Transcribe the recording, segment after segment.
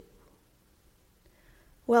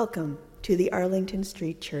Welcome to the Arlington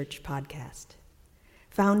Street Church podcast.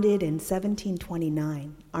 Founded in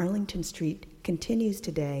 1729, Arlington Street continues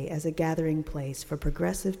today as a gathering place for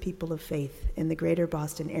progressive people of faith in the greater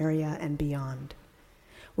Boston area and beyond.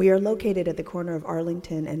 We are located at the corner of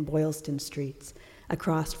Arlington and Boylston Streets,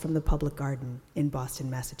 across from the Public Garden in Boston,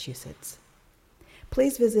 Massachusetts.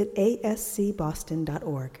 Please visit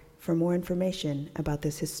ascboston.org for more information about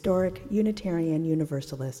this historic Unitarian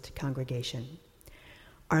Universalist congregation.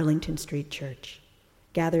 Arlington Street Church,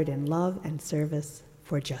 gathered in love and service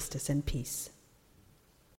for justice and peace.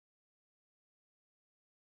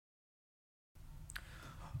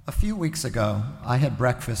 A few weeks ago, I had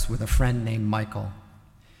breakfast with a friend named Michael.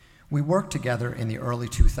 We worked together in the early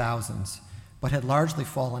 2000s, but had largely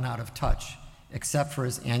fallen out of touch, except for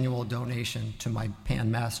his annual donation to my Pan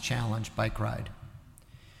Mass Challenge bike ride.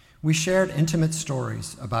 We shared intimate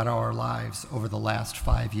stories about our lives over the last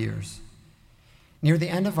 5 years. Near the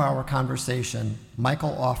end of our conversation,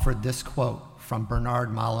 Michael offered this quote from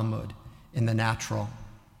Bernard Malamud in The Natural.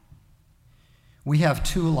 "We have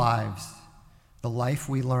two lives, the life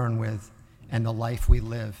we learn with and the life we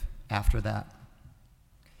live after that."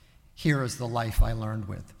 Here is the life I learned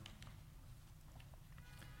with.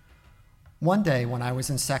 One day when I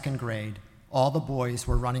was in second grade, all the boys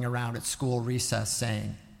were running around at school recess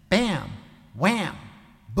saying, "Bam, wham,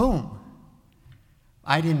 boom."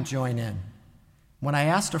 I didn't join in. When I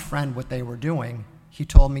asked a friend what they were doing, he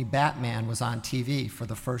told me Batman was on TV for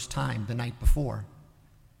the first time the night before.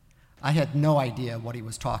 I had no idea what he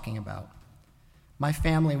was talking about. My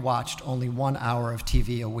family watched only 1 hour of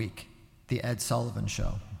TV a week, The Ed Sullivan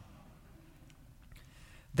Show.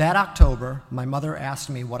 That October, my mother asked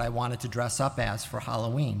me what I wanted to dress up as for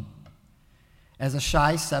Halloween. As a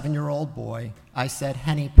shy 7-year-old boy, I said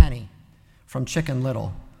Henny Penny from Chicken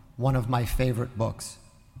Little, one of my favorite books.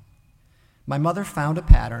 My mother found a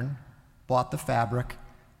pattern, bought the fabric,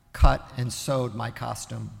 cut and sewed my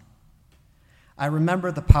costume. I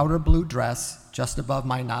remember the powder blue dress just above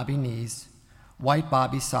my knobby knees, white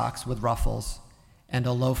bobby socks with ruffles, and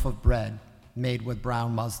a loaf of bread made with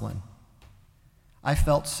brown muslin. I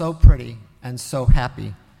felt so pretty and so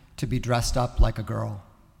happy to be dressed up like a girl.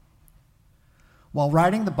 While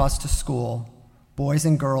riding the bus to school, boys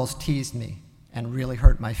and girls teased me and really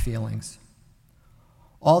hurt my feelings.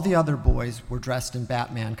 All the other boys were dressed in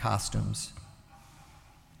Batman costumes.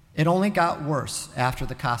 It only got worse after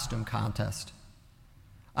the costume contest.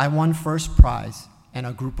 I won first prize, and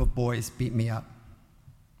a group of boys beat me up.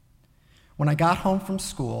 When I got home from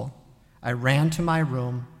school, I ran to my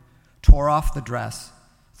room, tore off the dress,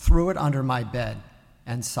 threw it under my bed,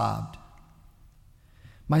 and sobbed.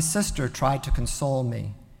 My sister tried to console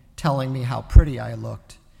me, telling me how pretty I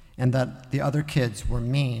looked and that the other kids were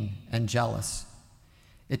mean and jealous.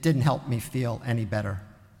 It didn't help me feel any better.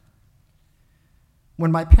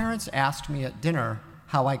 When my parents asked me at dinner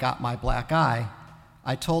how I got my black eye,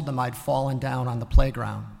 I told them I'd fallen down on the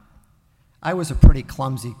playground. I was a pretty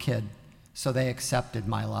clumsy kid, so they accepted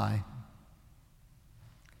my lie.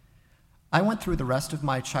 I went through the rest of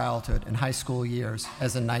my childhood and high school years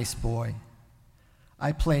as a nice boy.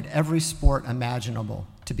 I played every sport imaginable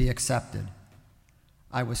to be accepted.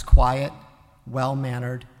 I was quiet,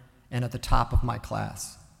 well-mannered, and at the top of my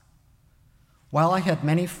class. While I had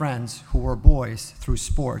many friends who were boys through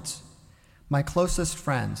sports, my closest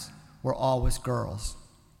friends were always girls.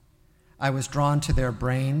 I was drawn to their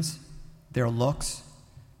brains, their looks,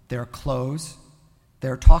 their clothes,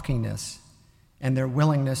 their talkingness, and their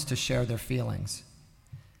willingness to share their feelings.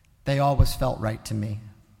 They always felt right to me.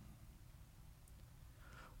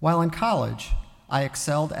 While in college, I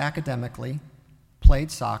excelled academically,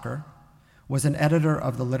 played soccer, was an editor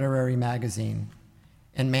of the literary magazine,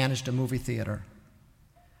 and managed a movie theater.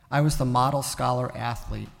 I was the model scholar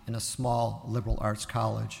athlete in a small liberal arts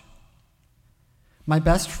college. My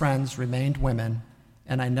best friends remained women,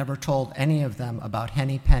 and I never told any of them about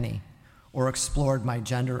Henny Penny or explored my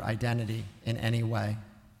gender identity in any way.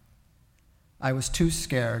 I was too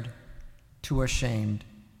scared, too ashamed,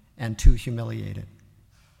 and too humiliated.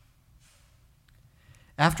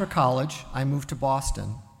 After college, I moved to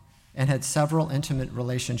Boston and had several intimate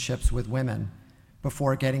relationships with women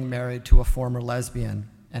before getting married to a former lesbian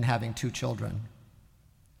and having 2 children.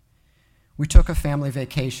 We took a family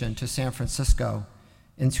vacation to San Francisco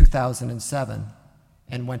in 2007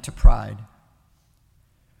 and went to Pride.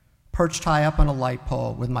 Perched high up on a light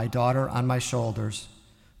pole with my daughter on my shoulders,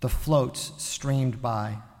 the floats streamed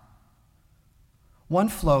by. One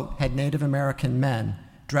float had Native American men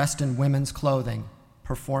dressed in women's clothing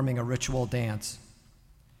performing a ritual dance.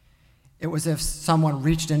 It was as if someone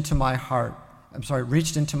reached into my heart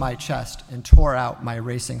reached into my chest and tore out my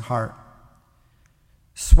racing heart.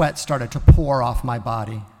 Sweat started to pour off my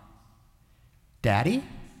body. "Daddy?"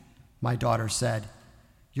 my daughter said.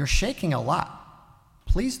 "You're shaking a lot.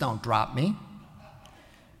 Please don't drop me."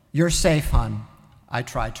 "You're safe, hon," I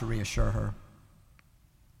tried to reassure her.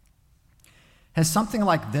 Has something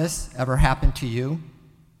like this ever happened to you?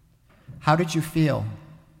 How did you feel?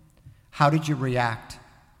 How did you react?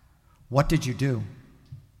 What did you do?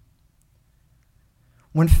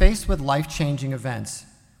 When faced with life-changing events,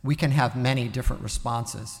 we can have many different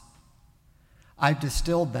responses. I've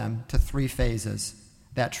distilled them to 3 phases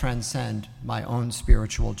that transcend my own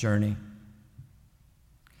spiritual journey.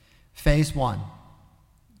 Phase 1,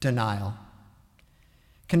 denial.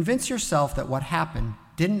 Convince yourself that what happened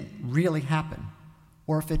didn't really happen,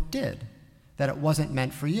 or if it did, that it wasn't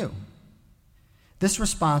meant for you. This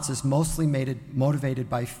response is mostly motivated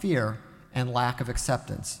by fear and lack of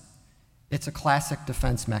acceptance. It's a classic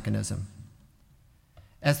defense mechanism.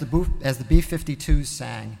 As the B-52s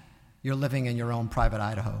sang, "You're living in your own private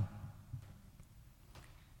Idaho."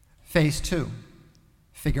 Phase 2,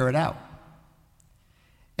 figure it out.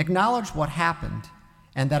 Acknowledge what happened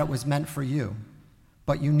and that it was meant for you,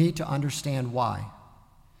 but you need to understand why.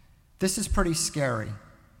 This is pretty scary,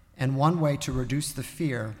 and one way to reduce the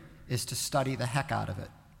fear is to study the heck out of it.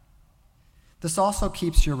 This also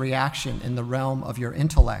keeps your reaction in the realm of your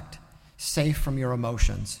intellect, safe from your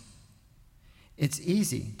emotions. It's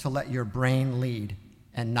easy to let your brain lead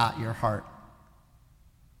and not your heart.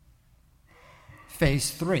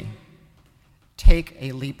 Phase 3, take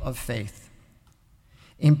a leap of faith.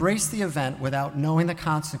 Embrace the event without knowing the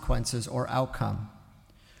consequences or outcome.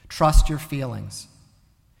 Trust your feelings.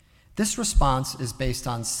 This response is based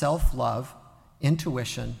on self-love,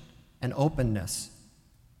 intuition, and openness.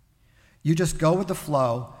 You just go with the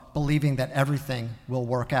flow, believing that everything will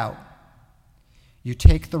work out. You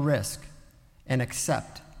take the risk and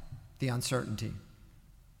accept the uncertainty.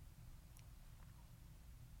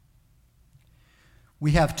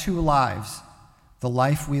 We have 2 lives, the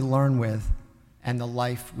life we learn with and the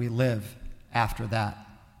life we live after that.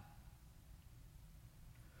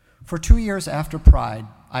 For 2 years after Pride,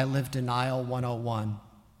 I lived Denial 101.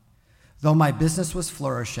 Though my business was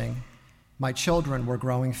flourishing, my children were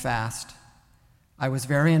growing fast. I was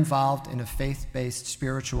very involved in a faith-based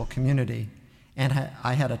spiritual community, and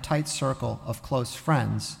I had a tight circle of close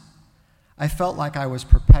friends. I felt like I was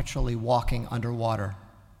perpetually walking underwater.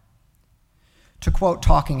 To quote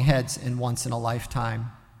Talking Heads in Once in a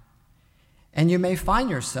Lifetime, "And you may find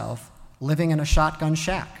yourself living in a shotgun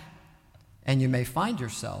shack, and you may find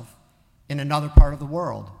yourself in another part of the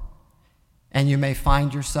world, and you may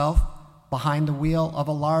find yourself behind the wheel of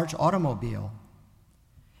a large automobile,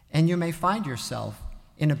 and you may find yourself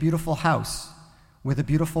in a beautiful house with a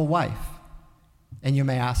beautiful wife, and you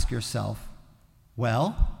may ask yourself,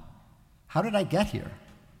 well, how did I get here?"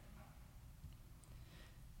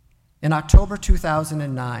 In October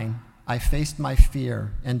 2009, I faced my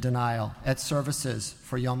fear and denial at services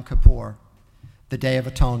for Yom Kippur, the Day of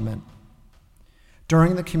Atonement.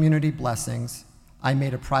 During the community blessings, I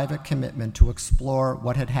made a private commitment to explore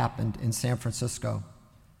what had happened in San Francisco.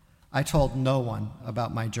 I told no one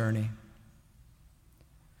about my journey.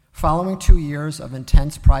 Following 2 years of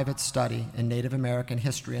intense private study in Native American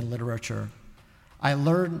history and literature, I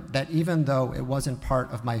learned that even though it wasn't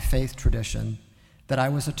part of my faith tradition, that I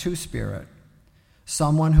was a two-spirit,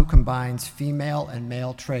 someone who combines female and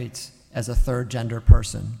male traits as a third gender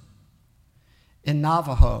person. In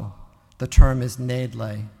Navajo, the term is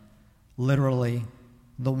Nedle, literally,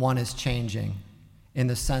 the one is changing, in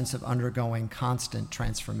the sense of undergoing constant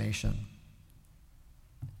transformation.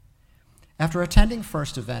 After attending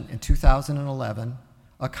First Event in 2011,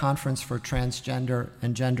 a conference for transgender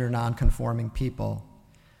and gender nonconforming people,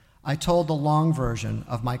 I told the long version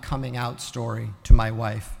of my coming out story to my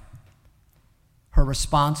wife. Her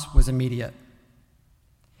response was immediate.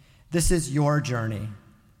 "This is your journey.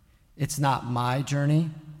 It's not my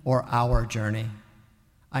journey or our journey.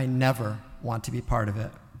 I never want to be part of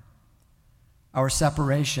it. Our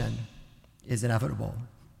separation is inevitable."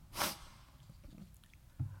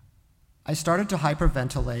 I started to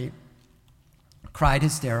hyperventilate, cried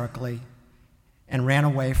hysterically, and ran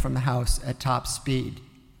away from the house at top speed.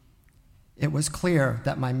 It was clear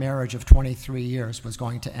that my marriage of 23 years was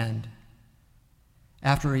going to end.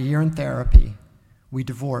 After a year in therapy, we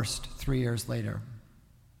divorced 3 years later.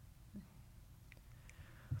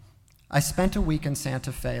 I spent a week in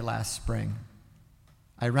Santa Fe last spring.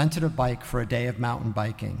 I rented a bike for a day of mountain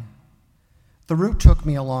biking. The route took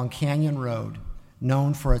me along Canyon Road,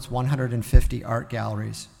 known for its 150 art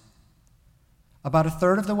galleries. About a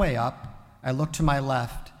third of the way up, I looked to my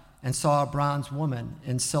left and saw a bronze woman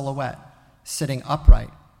in silhouette sitting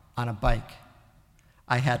upright on a bike.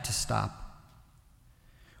 I had to stop.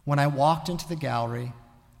 When I walked into the gallery,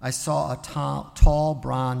 I saw a tall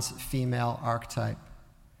bronze female archetype.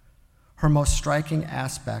 Her most striking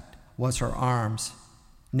aspect was her arms,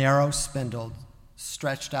 narrow spindled,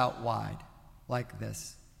 stretched out wide, like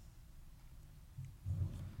this.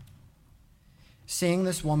 Seeing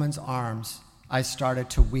this woman's arms, I started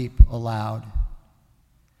to weep aloud.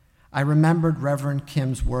 I remembered Reverend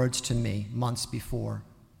Kim's words to me months before.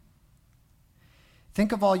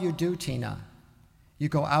 Think of all you do, Tina. You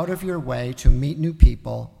go out of your way to meet new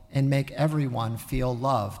people and make everyone feel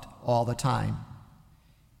loved all the time.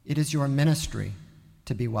 It is your ministry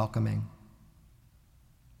to be welcoming.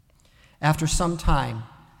 After some time,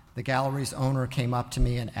 the gallery's owner came up to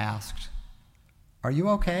me and asked, "Are you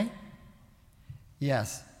okay?"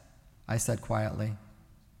 "Yes," I said quietly.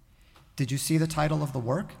 "Did you see the title of the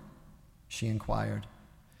work?" she inquired.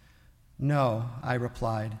 "No," I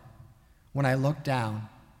replied. When I looked down,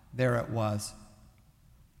 there it was.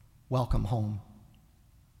 Welcome home.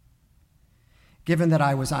 Given that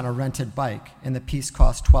I was on a rented bike and the piece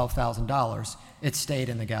cost $12,000, it stayed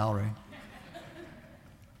in the gallery.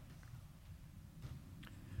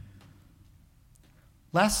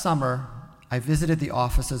 Last summer, I visited the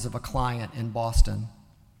offices of a client in Boston.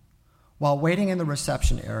 While waiting in the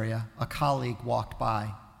reception area, a colleague walked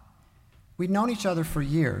by. We'd known each other for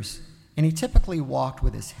years, and he typically walked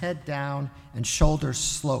with his head down and shoulders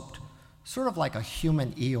sloped, sort of like a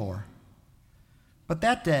human Eeyore. But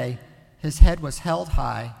that day, his head was held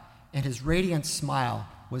high, and his radiant smile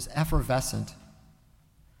was effervescent.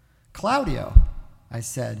 "Claudio," I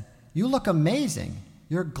said, "you look amazing.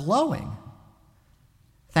 You're glowing."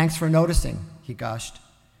 "Thanks for noticing," he gushed.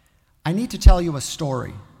 "I need to tell you a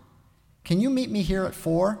story. Can you meet me here at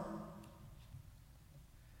 4?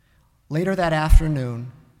 Later that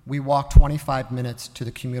afternoon, we walked 25 minutes to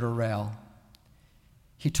the commuter rail.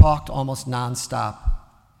 He talked almost nonstop.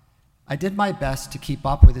 I did my best to keep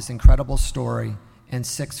up with his incredible story in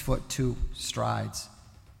 6'2" strides.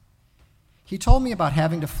 He told me about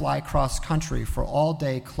having to fly cross-country for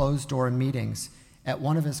all-day closed-door meetings at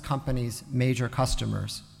one of his company's major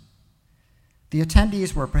customers. The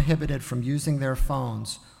attendees were prohibited from using their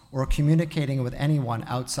phones or communicating with anyone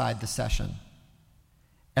outside the session.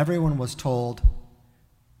 Everyone was told,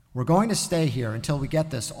 "We're going to stay here until we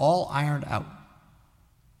get this all ironed out."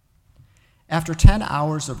 After 10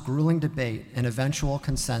 hours of grueling debate and eventual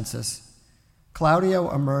consensus,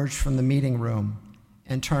 Claudio emerged from the meeting room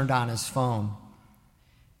and turned on his phone.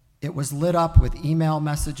 It was lit up with email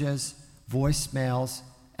messages, voicemails,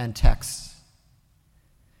 and texts.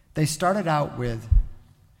 They started out with,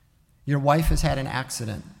 "Your wife has had an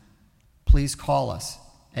accident. Please call us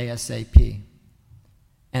ASAP,"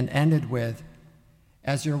 and ended with,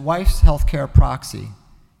 "As your wife's healthcare proxy,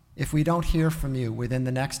 if we don't hear from you within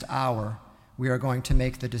the next hour, we are going to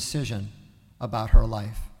make the decision about her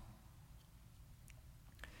life."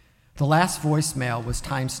 The last voicemail was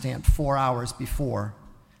timestamped 4 hours before.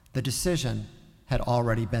 The decision had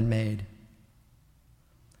already been made.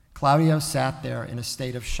 Claudio sat there in a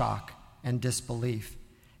state of shock and disbelief,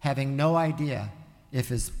 having no idea if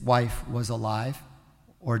his wife was alive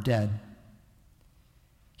or dead.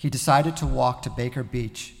 He decided to walk to Baker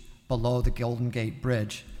Beach below the Golden Gate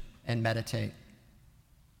Bridge and meditate.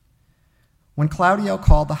 When Claudio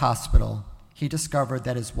called the hospital, he discovered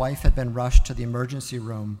that his wife had been rushed to the emergency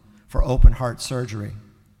room for open heart surgery.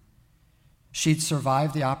 She'd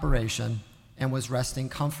survived the operation and was resting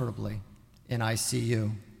comfortably in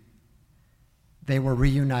ICU. They were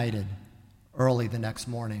reunited early the next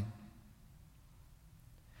morning.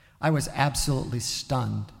 I was absolutely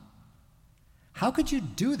stunned. "How could you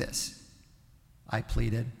do this?" I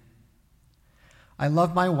pleaded. "I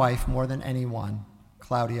love my wife more than anyone,"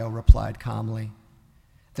 Claudio replied calmly.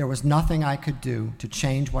 "There was nothing I could do to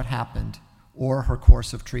change what happened or her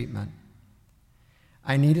course of treatment.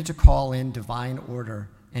 I needed to call in divine order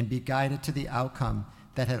and be guided to the outcome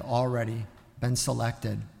that had already been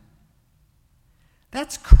selected."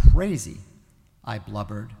 "That's crazy," I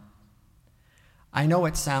blubbered. "I know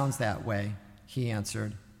it sounds that way," he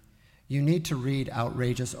answered. "You need to read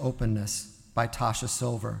Outrageous Openness by Tasha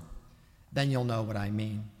Silver. Then you'll know what I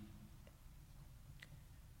mean."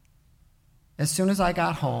 As soon as I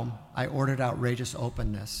got home, I ordered Outrageous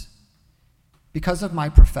Openness. Because of my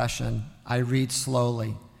profession, I read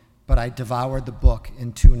slowly, but I devoured the book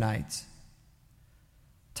in 2 nights.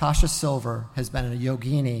 Tasha Silver has been a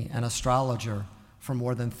yogini and astrologer for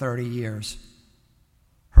more than 30 years.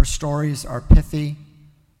 Her stories are pithy,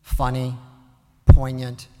 funny,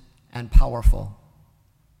 poignant, and powerful.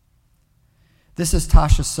 This is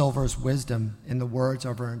Tasha Silver's wisdom in the words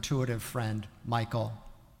of her intuitive friend, Michael.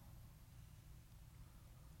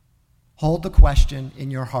 Hold the question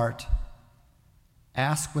in your heart.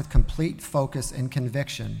 Ask with complete focus and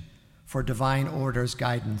conviction for divine order's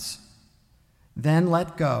guidance. Then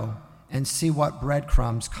let go and see what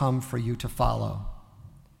breadcrumbs come for you to follow.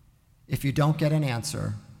 If you don't get an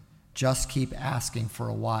answer, just keep asking for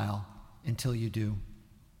a while until you do.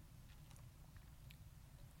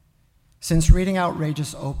 Since reading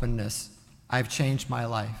Outrageous Openness, I've changed my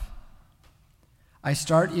life. I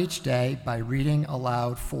start each day by reading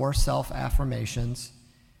aloud 4 self-affirmations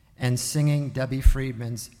and singing Debbie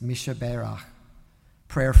Friedman's Misha Berach,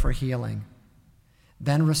 Prayer for Healing,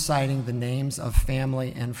 then reciting the names of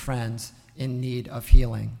family and friends in need of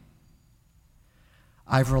healing.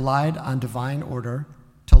 I've relied on divine order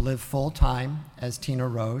to live full-time as Tina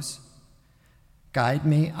Rose, guide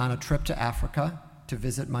me on a trip to Africa to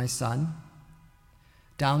visit my son,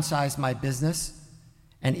 downsize my business,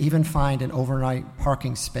 and even find an overnight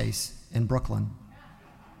parking space in Brooklyn.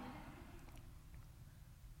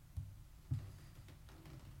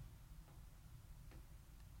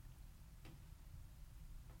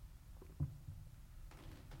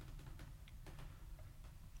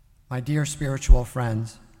 My dear spiritual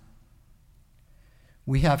friends,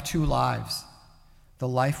 we have 2 lives, the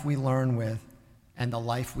life we learn with and the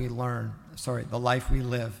life we live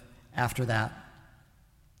after that.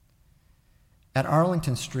 At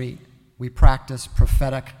Arlington Street, we practice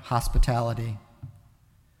prophetic hospitality.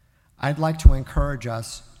 I'd like to encourage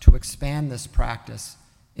us to expand this practice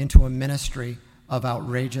into a ministry of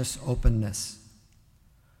outrageous openness.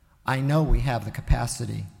 I know we have the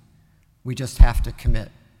capacity. We just have to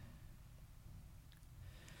commit.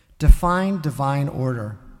 Define divine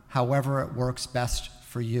order however it works best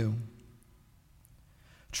for you.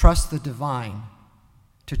 Trust the divine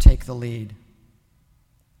to take the lead.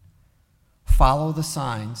 Follow the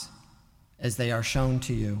signs as they are shown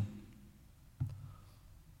to you.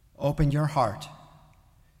 Open your heart.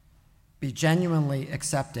 Be genuinely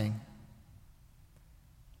accepting.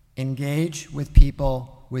 Engage with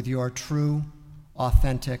people with your true,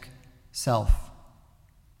 authentic self.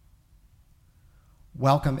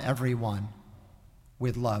 Welcome everyone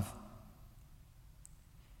with love.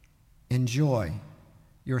 Enjoy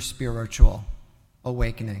your spiritual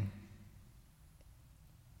awakening.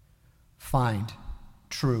 Find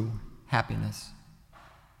true happiness.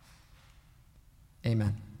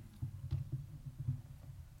 Amen.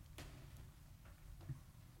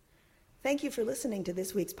 Thank you for listening to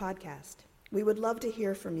this week's podcast. We would love to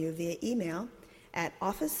hear from you via email at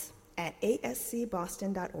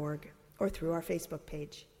office@ascboston.org or through our Facebook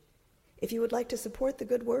page. If you would like to support the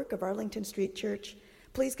good work of Arlington Street Church,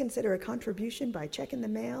 please consider a contribution by check in the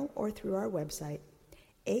mail or through our website,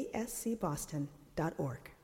 ascboston.org.